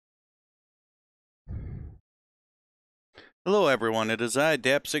Hello everyone, it is I,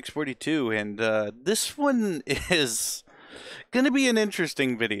 DAP642, and this one is going to be an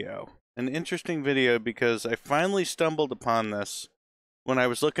interesting video. An interesting video because I finally stumbled upon this when I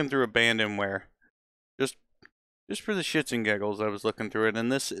was looking through Abandonware. Just for the shits and giggles, I was looking through it,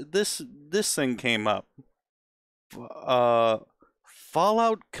 and this thing came up.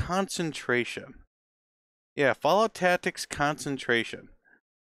 Fallout Concentration. Yeah, Fallout Tactics Concentration.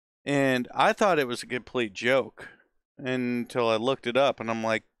 And I thought it was a complete joke until I looked it up, and I'm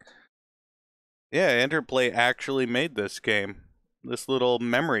like, yeah, Interplay actually made this game, this little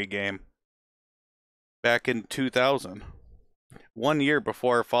memory game, back in 2000, 1 year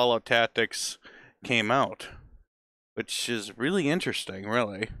before Fallout Tactics came out, which is really interesting,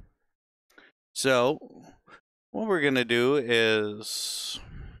 really. So, what we're gonna do is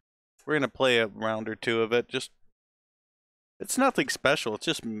we're gonna play a round or two of it. It's nothing special. It's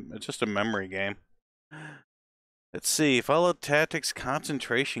just a memory game. Let's see, Fallout Tactics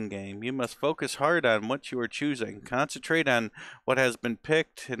Concentration Game. You must focus hard on what you are choosing. Concentrate on what has been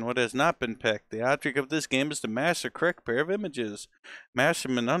picked and what has not been picked. The object of this game is to match the correct pair of images. Match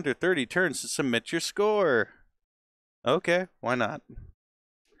them in under 30 turns to submit your score. Okay, why not?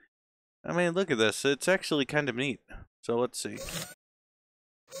 I mean, look at this. It's actually kind of neat. So let's see.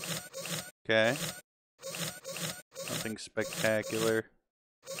 Okay. Nothing spectacular.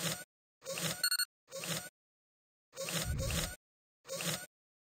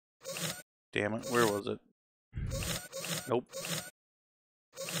 Damn it, where was it? Nope.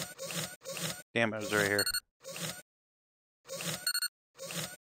 Damn, it was right here.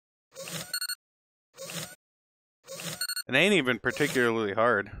 It ain't even particularly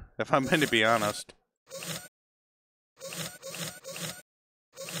hard, if I'm going to be honest.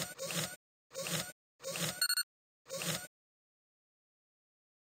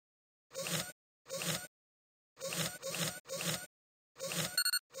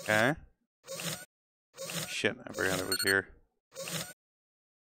 Okay. Shit, I forgot it was here.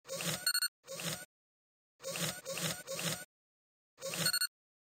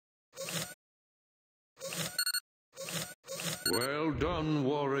 Well done,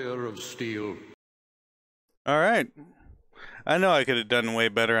 warrior of steel. Alright. I know I could have done way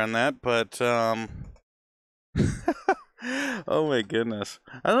better on that, but, oh my goodness.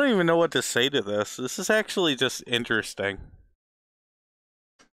 I don't even know what to say to this. This is actually just interesting.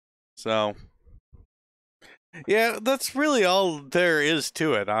 So, yeah, that's really all there is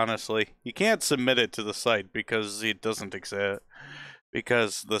to it, honestly. You can't submit it to the site because it doesn't exist.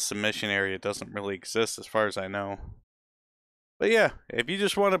 Because the submission area doesn't really exist as far as I know. But yeah, if you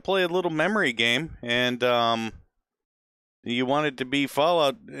just want to play a little memory game and you want it to be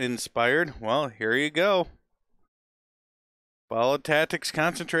Fallout inspired, well, here you go. Fallout Tactics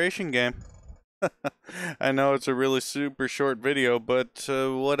Concentration Game. I know it's a really super short video, but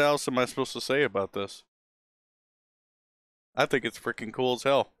what else am I supposed to say about this? I think it's freaking cool as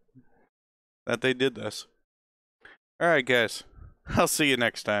hell that they did this. Alright guys, I'll see you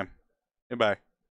next time. Goodbye.